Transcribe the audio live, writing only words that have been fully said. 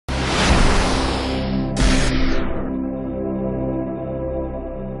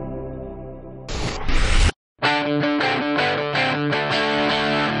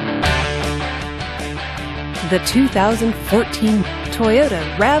the 2014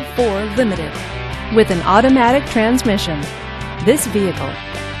 Toyota RAV4 Limited. With an automatic transmission, this vehicle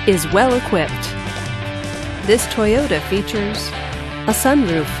is well equipped. This Toyota features a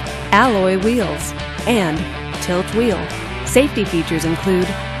sunroof, alloy wheels, and tilt wheel. Safety features include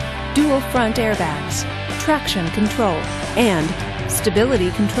dual front airbags, traction control, and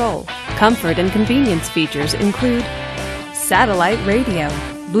stability control. Comfort and convenience features include satellite radio,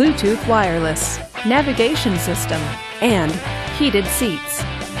 Bluetooth wireless, navigation system, and heated seats.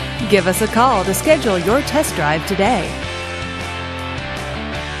 Give us a call to schedule your test drive today.